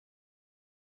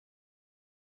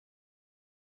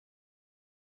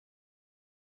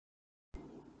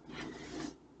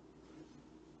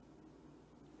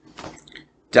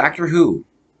Doctor Who,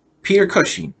 Peter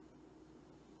Cushing,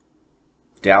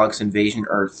 Daleks Invasion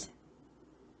Earth,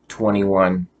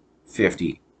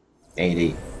 2150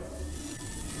 AD.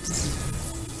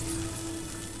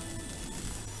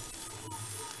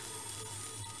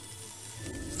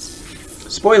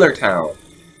 Spoiler Town.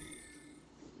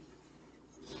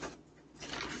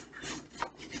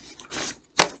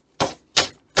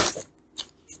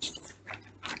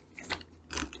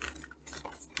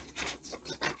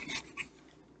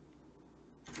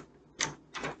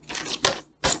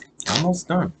 Almost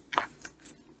done.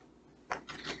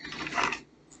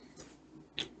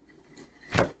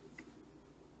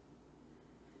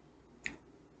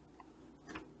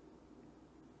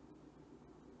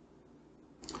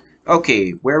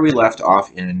 Okay, where we left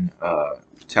off in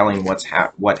telling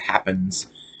what happens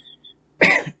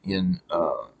in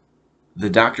the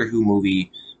Doctor Who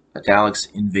movie,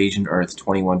 Daleks Invasion Earth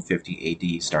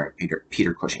 2150 AD, starring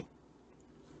Peter Cushing.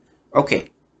 Okay,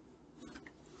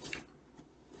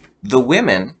 the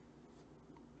women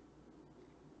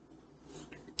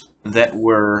that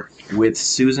were with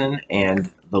Susan and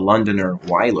the Londoner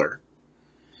Wyler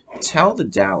tell the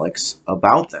Daleks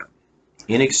about them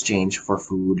in exchange for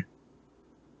food.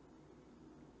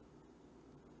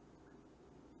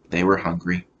 They were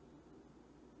hungry.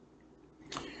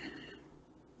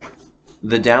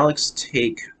 The Daleks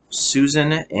take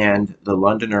Susan and the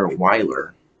Londoner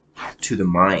Wyler to the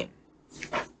mine.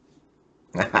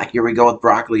 Here we go with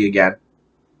broccoli again.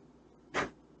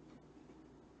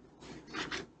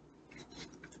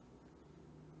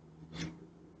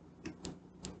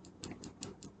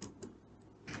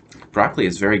 Broccoli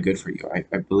is very good for you.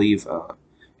 I believe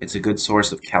it's a good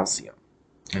source of calcium,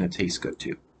 and it tastes good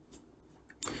too.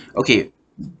 Okay,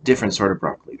 different sort of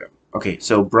broccoli though. Okay,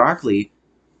 so broccoli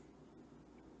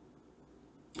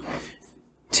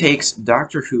takes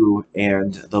Doctor Who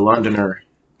and the Londoner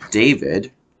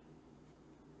David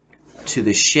to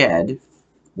the shed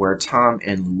where Tom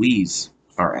and Louise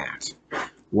are at.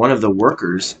 One of the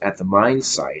workers at the mine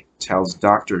site tells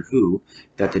Doctor Who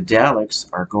that the Daleks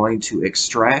are going to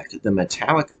extract the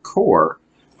metallic core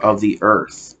of the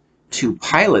Earth to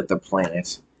pilot the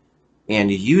planet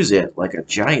and use it like a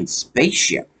giant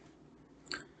spaceship.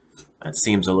 That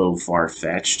seems a little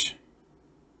far-fetched.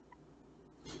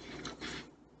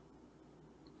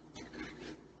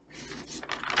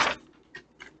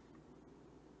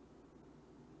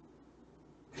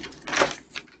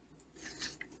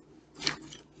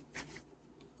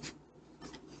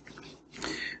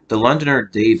 The Londoner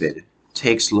David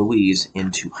takes Louise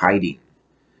into hiding.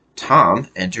 Tom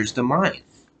enters the mine.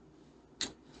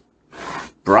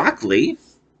 Broccoli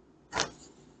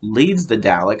leads the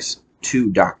Daleks to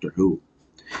Doctor Who.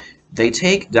 They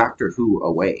take Doctor Who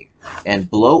away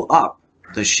and blow up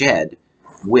the shed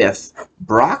with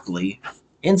Broccoli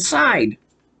inside.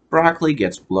 Broccoli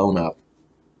gets blown up.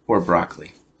 Poor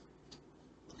Broccoli.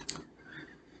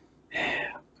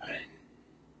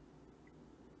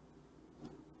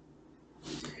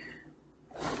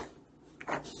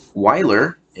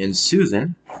 Wyler and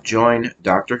Susan join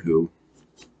Doctor Who.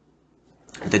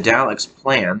 The Daleks'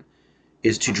 plan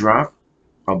is to drop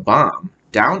a bomb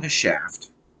down a shaft,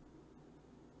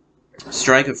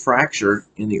 strike a fracture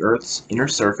in the Earth's inner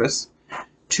surface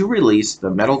to release the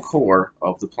metal core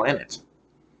of the planet.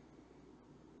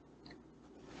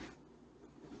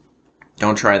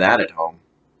 Don't try that at home.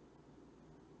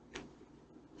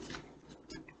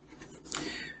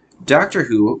 Doctor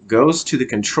Who goes to the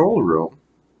control room,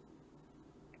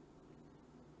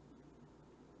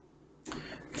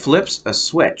 flips a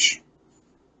switch,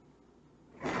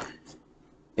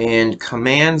 and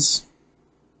commands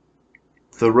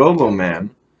the Roboman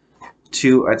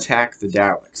to attack the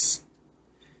Daleks.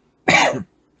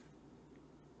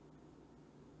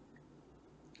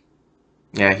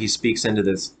 Yeah, he speaks into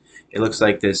this. It looks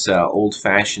like this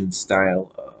old-fashioned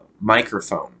style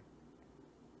microphone.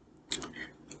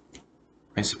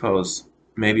 I suppose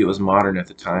maybe it was modern at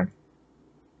the time.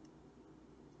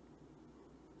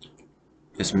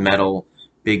 This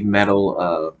big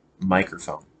metal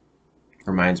microphone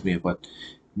reminds me of what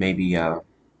maybe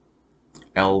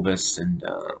Elvis and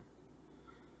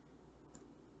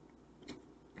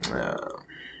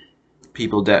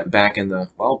people back in the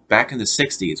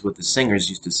 60s, what the singers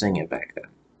used to sing it back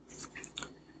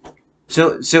then.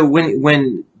 So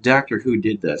when Doctor Who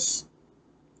did this,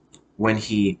 when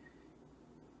he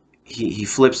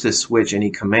flips this switch and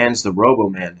he commands the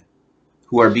Robomen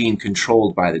who are being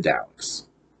controlled by the Daleks.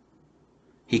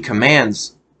 He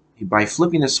commands, by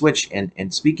flipping the switch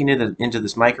and speaking into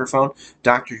this microphone,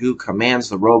 Doctor Who commands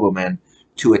the Robomen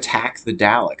to attack the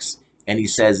Daleks. And he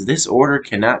says, this order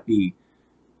cannot be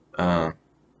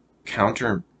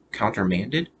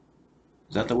countermanded?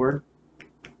 Is that the word?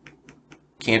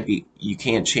 You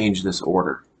can't change this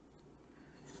order.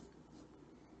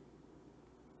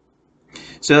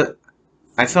 So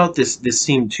I felt this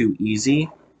seemed too easy.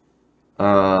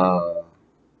 It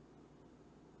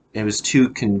was too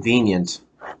convenient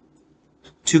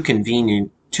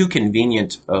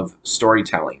of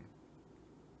storytelling.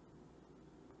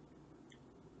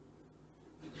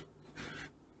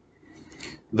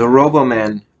 The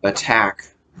Robomen attack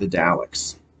the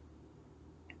Daleks.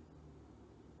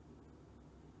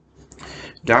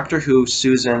 Doctor Who,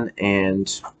 Susan,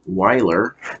 and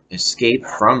Wyler escape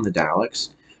from the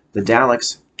Daleks. The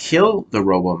Daleks kill the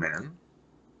Robomen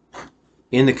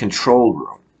in the control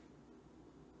room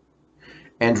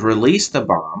and release the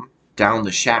bomb down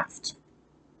the shaft.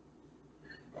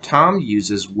 Tom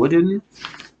uses wooden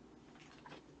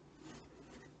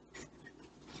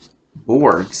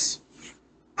boards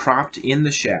propped in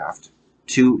the shaft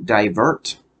to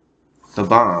divert the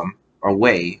bomb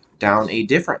away down a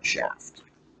different shaft.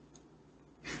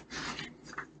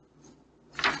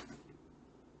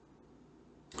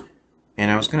 And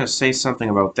I was going to say something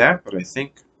about that, but I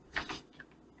think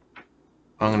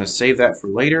I'm going to save that for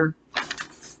later.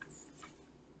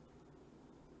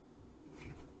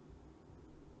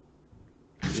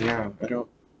 Yeah,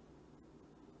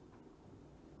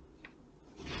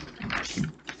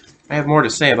 I have more to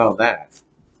say about that.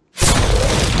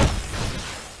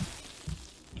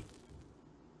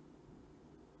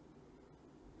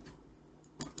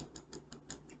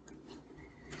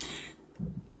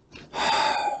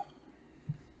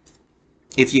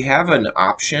 If you have an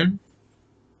option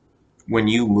when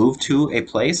you move to a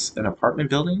place, an apartment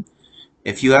building,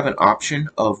 if you have an option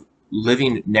of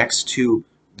living next to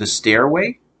the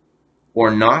stairway or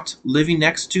not living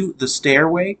next to the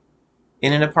stairway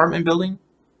in an apartment building,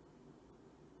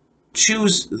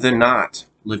 choose the not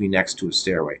living next to a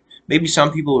stairway. Maybe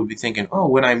some people would be thinking, oh,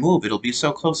 when I move, it'll be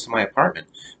so close to my apartment.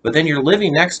 But then you're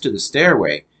living next to the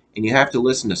stairway, and you have to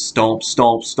listen to stomp,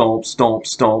 stomp, stomp, stomp,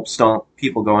 stomp, stomp,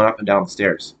 people going up and down the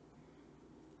stairs.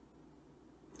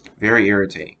 Very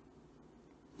irritating.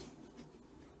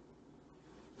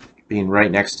 Being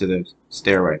right next to the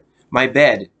stairway. My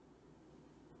bed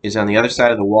is on the other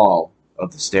side of the wall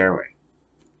of the stairway.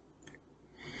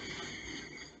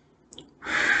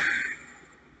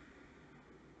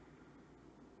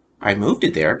 I moved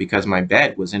it there because my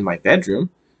bed was in my bedroom.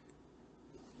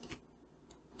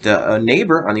 The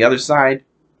neighbor on the other side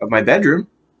of my bedroom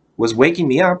was waking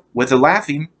me up with a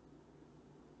laughing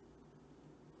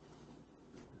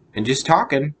and just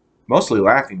talking. Mostly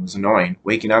laughing was annoying.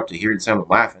 Waking up to hearing someone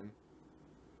laughing.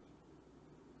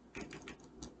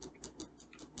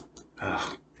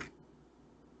 Ugh.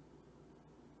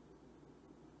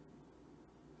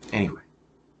 Anyway.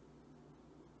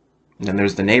 And then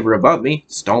there's the neighbor above me.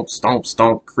 Stomp, stomp,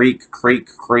 stomp, creak,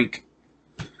 creak, creak.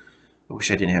 I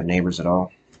wish I didn't have neighbors at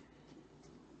all.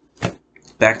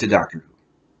 Back to Doctor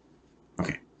Who.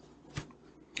 Okay.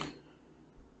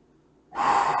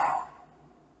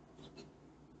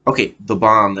 Okay, the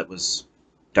bomb that was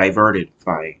diverted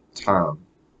by Tom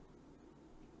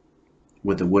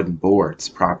with the wooden boards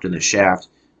propped in the shaft,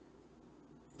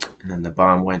 and then the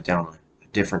bomb went down a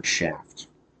different shaft.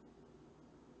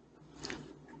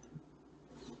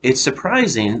 It's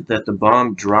surprising that the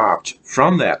bomb dropped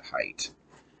from that height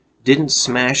didn't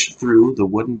smash through the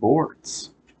wooden boards.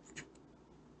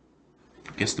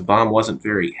 I guess the bomb wasn't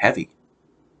very heavy.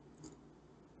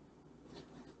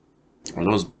 Or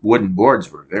those wooden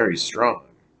boards were very strong.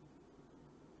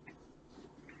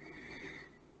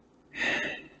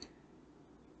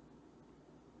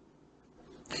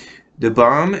 The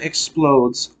bomb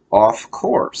explodes off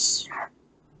course,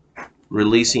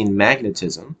 releasing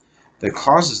magnetism that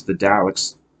causes the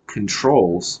Daleks'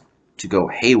 controls to go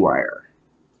haywire.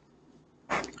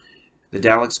 The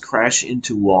Daleks crash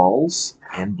into walls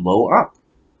and blow up.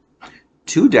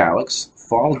 2 Daleks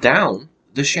fall down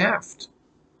the shaft.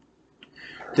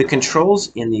 The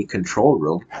controls in the control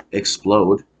room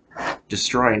explode,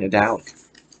 destroying a Dalek.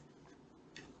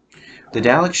 The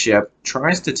Dalek ship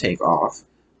tries to take off,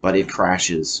 but it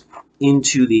crashes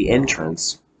into the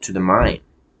entrance to the mine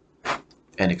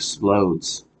and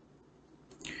explodes.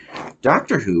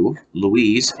 Doctor Who,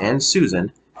 Louise, and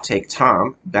Susan take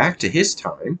Tom back to his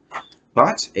time,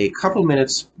 but a couple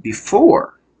minutes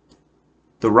before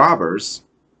the robbers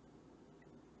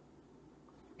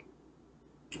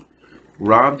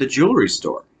rob the jewelry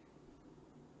store.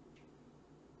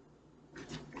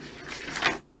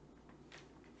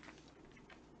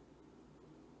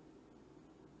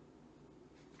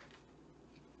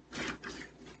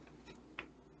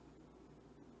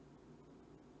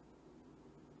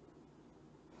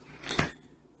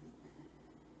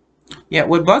 Yeah,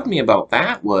 what bugged me about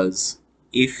that was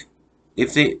if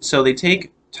they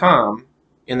take Tom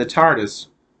in the TARDIS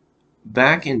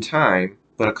back in time,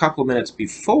 but a couple minutes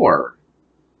before,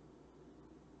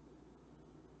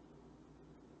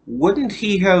 wouldn't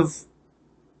he have,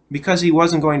 because he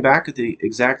wasn't going back at the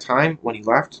exact time when he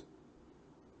left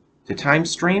the time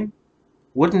stream,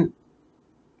 wouldn't,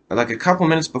 like a couple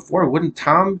minutes before, wouldn't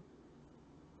Tom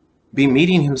be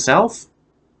meeting himself?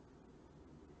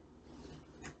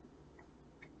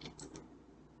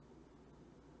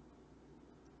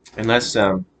 Unless,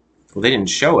 well, they didn't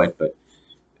show it, but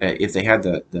if they had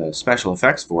the special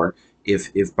effects for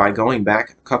it, if by going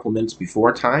back a couple minutes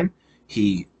before time,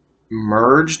 he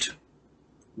merged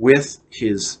with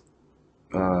his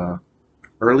uh,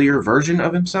 earlier version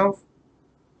of himself,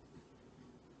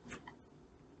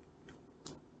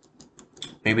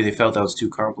 maybe they felt that was too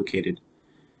complicated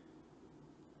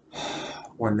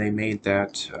when they made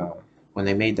that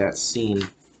scene.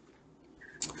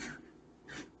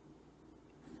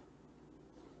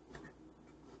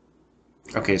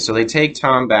 Okay, so they take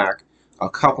Tom back a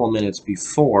couple minutes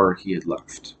before he had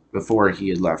left. Before he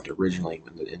had left originally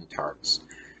in the TARDIS.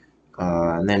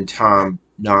 And then Tom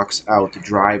knocks out the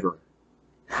driver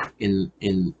in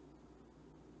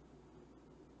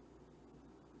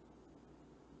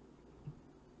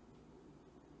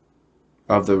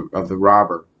of the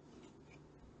robber.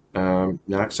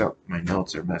 Knocks out, my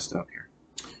notes are messed up here.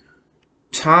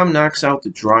 Tom knocks out the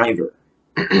driver.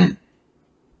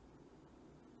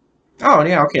 Oh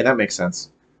yeah, okay, that makes sense.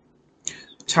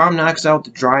 Tom knocks out the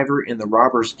driver in the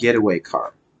robber's getaway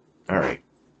car. Alright.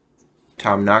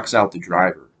 Tom knocks out the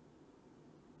driver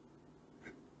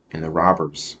in the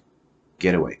robber's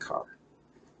getaway car.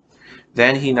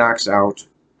 Then he knocks out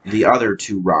the other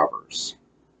two robbers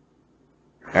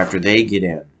after they get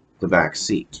in the back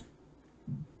seat.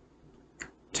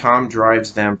 Tom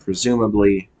drives them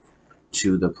presumably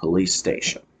to the police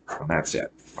station. And that's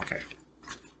it. Okay.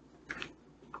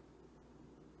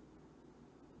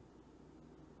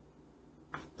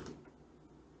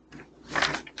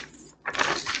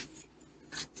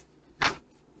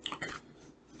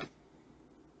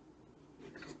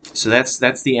 So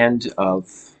that's the end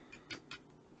of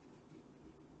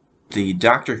the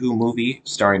Doctor Who movie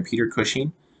starring Peter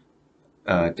Cushing,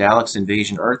 Daleks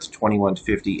Invasion Earth,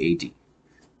 2150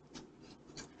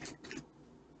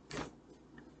 AD.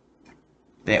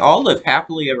 They all live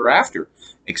happily ever after,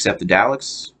 except the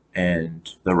Daleks and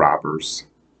the robbers.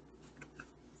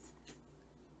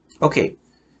 Okay,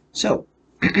 so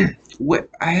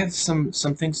I have some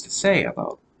things to say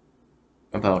about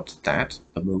that,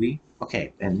 the movie.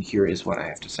 Okay, and here is what I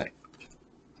have to say.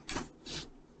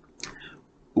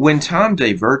 When Tom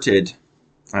diverted,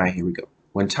 here we go.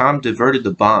 When Tom diverted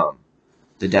the bomb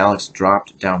the Daleks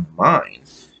dropped down the mine,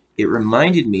 it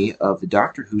reminded me of the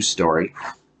Doctor Who story,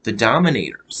 The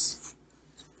Dominators.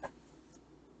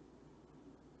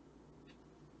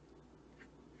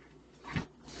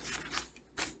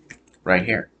 Right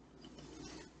here.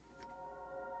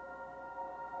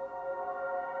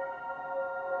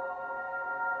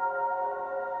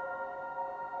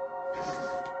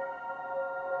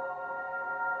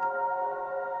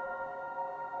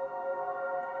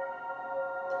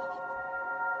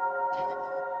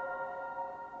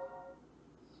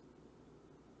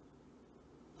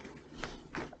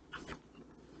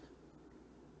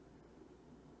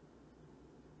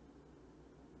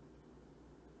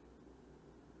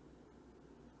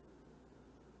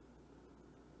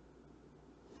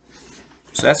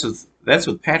 So that's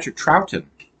with Patrick Troughton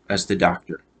as the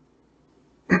Doctor.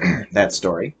 That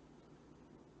story.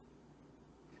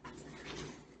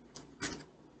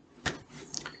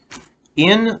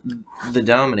 In The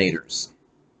Dominators,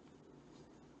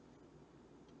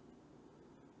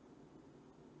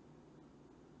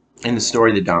 in the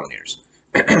story The Dominators,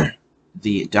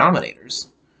 the Dominators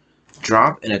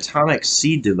drop an atomic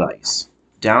seed device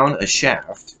down a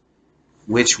shaft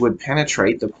which would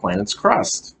penetrate the planet's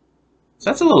crust. So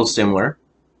that's a little similar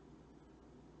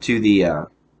to the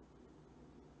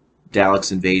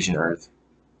Daleks Invasion Earth,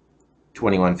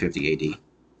 2150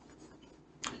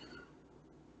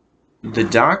 AD. The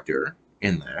Doctor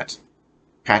in that,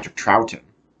 Patrick Troughton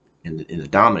in the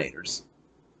Dominators,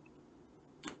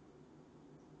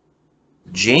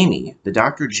 Jamie, the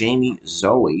Doctor, Jamie,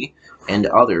 Zoe, and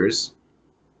others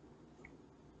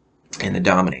in the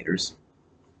Dominators,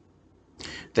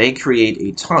 they create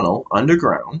a tunnel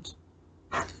underground.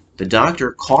 The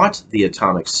Doctor caught the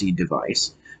atomic seed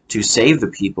device to save the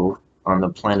people on the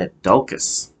planet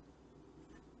Daleks.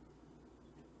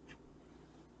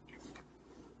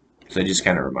 So it just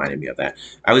kind of reminded me of that.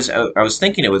 I was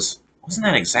thinking it was wasn't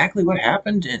that exactly what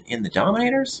happened in the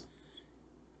Dominators?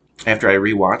 After I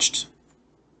rewatched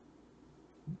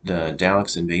the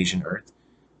Daleks Invasion Earth,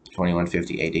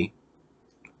 2150 AD.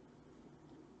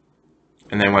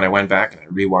 And then when I went back and I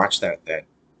rewatched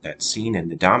that scene in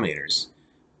the Dominators,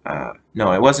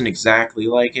 no, it wasn't exactly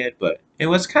like it, but it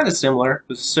was kind of similar. It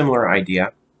was a similar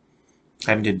idea,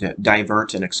 having to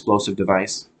divert an explosive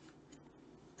device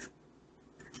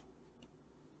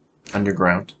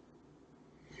underground.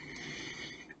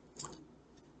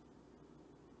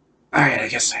 All right, I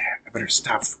guess I better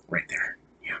stop right there.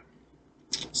 Yeah,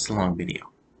 it's a long video,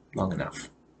 long enough.